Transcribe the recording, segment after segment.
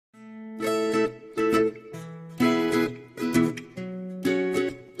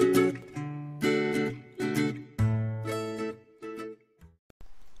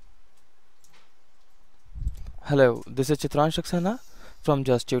Hello, this is Chitran Shaksana from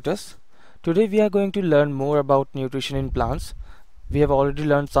Just Tutors. Today we are going to learn more about nutrition in plants. We have already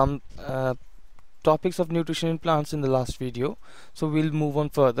learned some topics of nutrition in plants in the last video, so we'll move on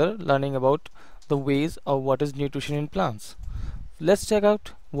further learning about the ways of what is nutrition in plants. Let's check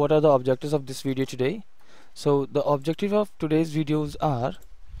out what are the objectives of this video today. So the objective of today's videos are,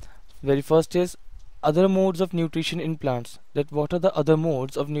 very first is other modes of nutrition in plants. That what are the other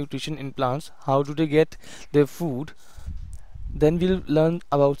modes of nutrition in plants, how do they get their food. Then we'll learn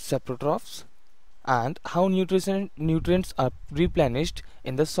about saprotrophs and how nutrients are replenished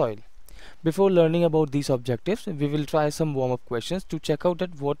in the soil. Before learning about these objectives, we will try some warm-up questions to check out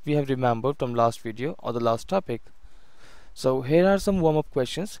that what we have remembered from last video or the last topic. So here are some warm-up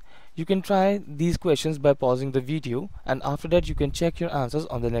questions. You can try these questions by pausing the video, and after that you can check your answers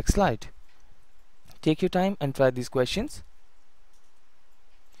on the next slide. Take your time and try these questions.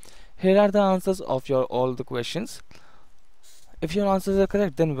 Here are the answers of all the questions. If your answers are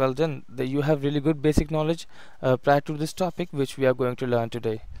correct, then well done. You have really good basic knowledge prior to this topic which we are going to learn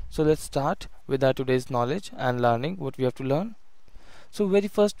today. So let's start with our today's knowledge and learning what we have to learn. So very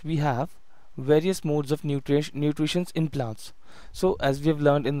first we have various modes of nutrition in plants. So as we have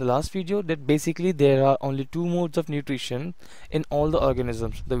learned in the last video, that basically there are only two modes of nutrition in all the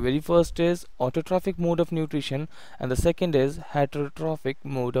organisms. The very first is autotrophic mode of nutrition and the second is heterotrophic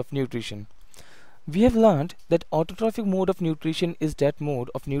mode of nutrition. We have learned that autotrophic mode of nutrition is that mode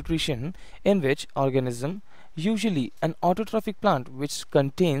of nutrition in which organism, usually an autotrophic plant which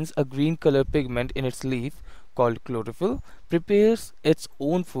contains a green color pigment in its leaf called chlorophyll, prepares its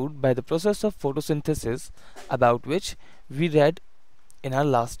own food by the process of photosynthesis, about which we read in our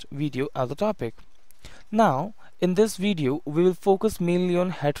last video as the topic. Now in this video we will focus mainly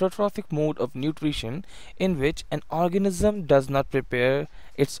on heterotrophic mode of nutrition, in which an organism does not prepare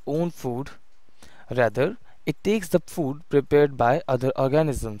its own food, rather it takes the food prepared by other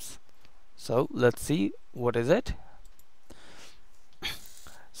organisms. So let's see what is it.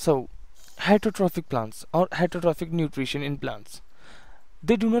 So heterotrophic plants or heterotrophic nutrition in plants,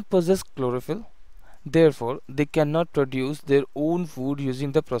 they do not possess chlorophyll, therefore they cannot produce their own food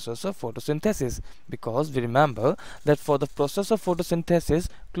using the process of photosynthesis, because we remember that for the process of photosynthesis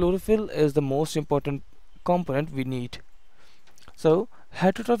chlorophyll is the most important component we need. So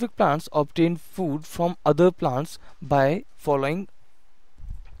heterotrophic plants obtain food from other plants by following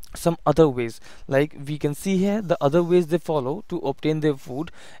some other ways. Like we can see here, the other ways they follow to obtain their food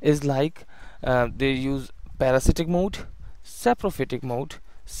is like they use parasitic mode, saprophytic mode,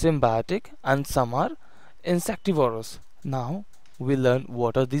 symbiotic, and some are insectivorous. Now we learn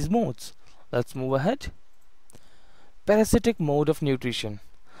what are these modes. Let's move ahead. Parasitic mode of nutrition.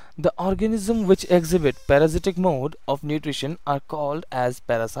 The organism which exhibit parasitic mode of nutrition are called as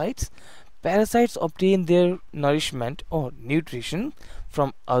parasites. Parasites obtain their nourishment or nutrition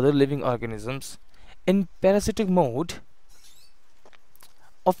from other living organisms. In parasitic mode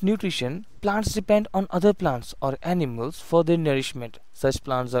of nutrition, plants depend on other plants or animals for their nourishment. Such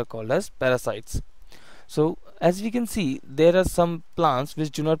plants are called as parasites. So as we can see, there are some plants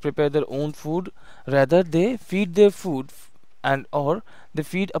which do not prepare their own food, rather they feed their food or they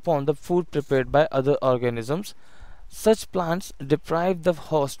feed upon the food prepared by other organisms. Such plants deprive the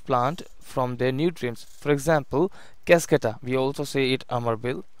host plant from their nutrients. For example, cascata, we also say it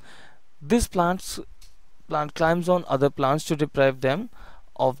amarbil. This plant climbs on other plants to deprive them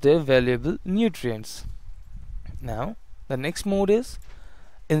of their valuable nutrients. Now the next mode is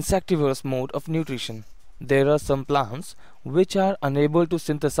insectivorous mode of nutrition. There are some plants which are unable to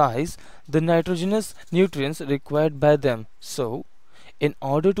synthesize the nitrogenous nutrients required by them. So in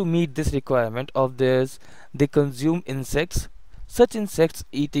order to meet this requirement of theirs, they consume insects. Such insects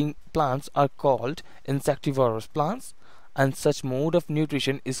eating plants are called insectivorous plants, and such mode of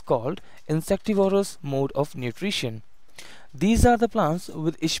nutrition is called insectivorous mode of nutrition. These are the plants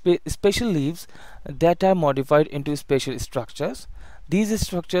with special leaves that are modified into special structures. These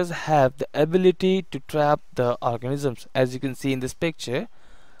structures have the ability to trap the organisms. As you can see in this picture,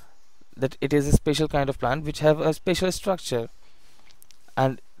 that it is a special kind of plant which have a special structure,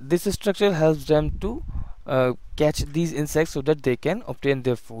 and this structure helps them to catch these insects so that they can obtain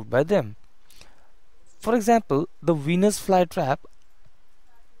their food by them. For example, the Venus flytrap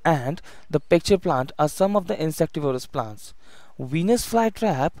and the picture plant are some of the insectivorous plants. Venus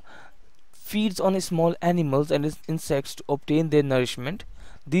flytrap feeds on small animals and insects to obtain their nourishment.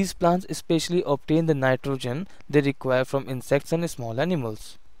 These plants especially obtain the nitrogen they require from insects and small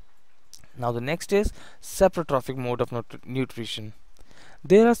animals. Now the next is saprotrophic mode of nutrition.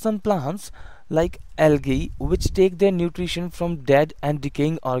 There are some plants like algae which take their nutrition from dead and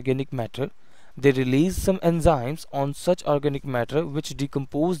decaying organic matter. They release some enzymes on such organic matter which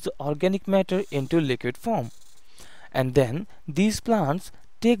decompose the organic matter into liquid form, and then these plants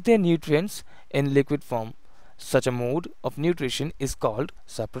take their nutrients in liquid form. Such a mode of nutrition is called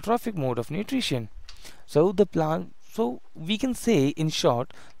saprotrophic mode of nutrition. So we can say in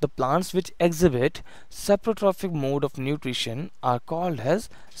short, the plants which exhibit saprotrophic mode of nutrition are called as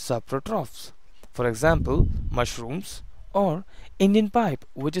saprotrophs. For example, mushrooms or Indian pipe,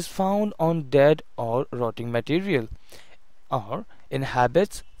 which is found on dead or rotting material, or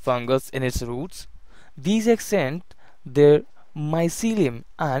inhabits fungus in its roots. These extend their mycelium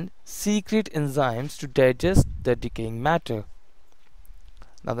and secrete enzymes to digest the decaying matter.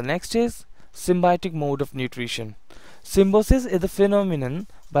 Now the next is symbiotic mode of nutrition. Symbiosis is the phenomenon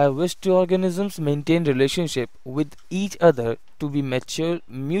by which two organisms maintain relationship with each other to be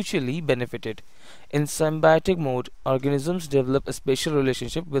mutually benefited. In symbiotic mode, organisms develop a special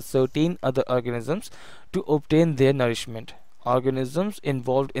relationship with certain other organisms to obtain their nourishment. Organisms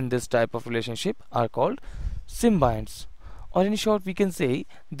involved in this type of relationship are called symbionts. Or in short, we can say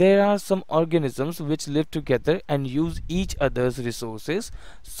there are some organisms which live together and use each other's resources.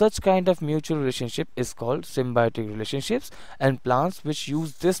 Such kind of mutual relationship is called symbiotic relationships, and plants which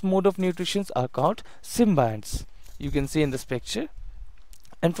use this mode of nutrition are called symbionts. You can see in this picture.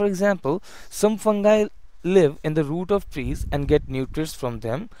 And for example, some fungi live in the root of trees and get nutrients from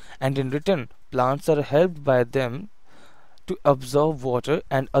them, and in return plants are helped by them to absorb water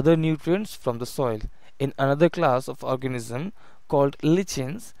and other nutrients from the soil. In another class of organism called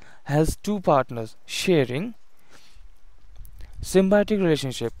lichens has two partners sharing symbiotic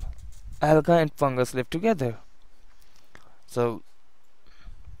relationship. Alga and fungus live together. So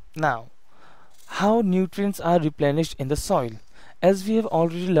now, how nutrients are replenished in the soil? As we have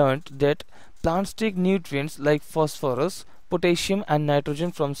already learnt that plants take nutrients like phosphorus, potassium and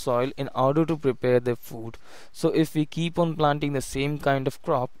nitrogen from soil in order to prepare their food. So if we keep on planting the same kind of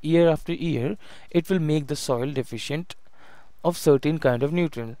crop year after year, it will make the soil deficient of certain kind of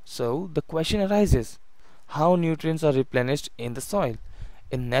nutrients. So the question arises, how nutrients are replenished in the soil?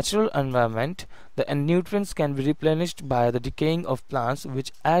 In natural environment, the nutrients can be replenished by the decaying of plants,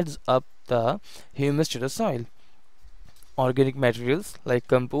 which adds up the humus to the soil. Organic materials like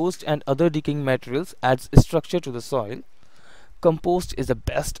compost and other decaying materials adds structure to the soil. Compost is the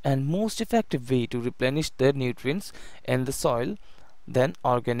best and most effective way to replenish the nutrients in the soil than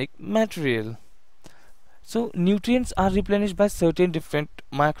organic material. So nutrients are replenished by certain different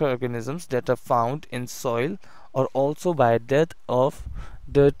microorganisms that are found in soil, or also by death of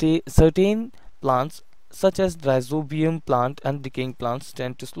certain plants such as rhizobium plant, and decaying plants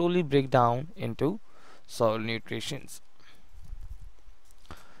tend to slowly break down into soil nutrients.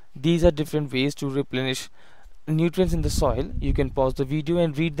 These are different ways to replenish nutrients in the soil. You can pause the video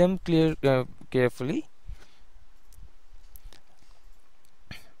and read them carefully.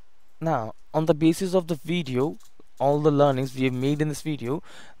 Now, on the basis of the video, all the learnings we have made in this video,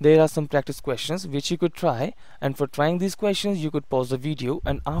 there are some practice questions which you could try, and for trying these questions you could pause the video,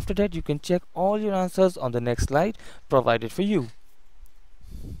 and after that you can check all your answers on the next slide provided for you.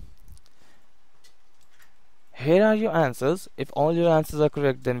 Here are your answers. If all your answers are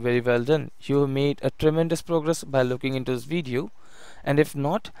correct, then very well done. You have made a tremendous progress by looking into this video, and if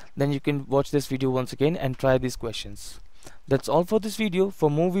not, then you can watch this video once again and try these questions. That's all for this video.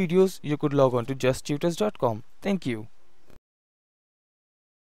 For more videos, you could log on to justtutors.com. Thank you.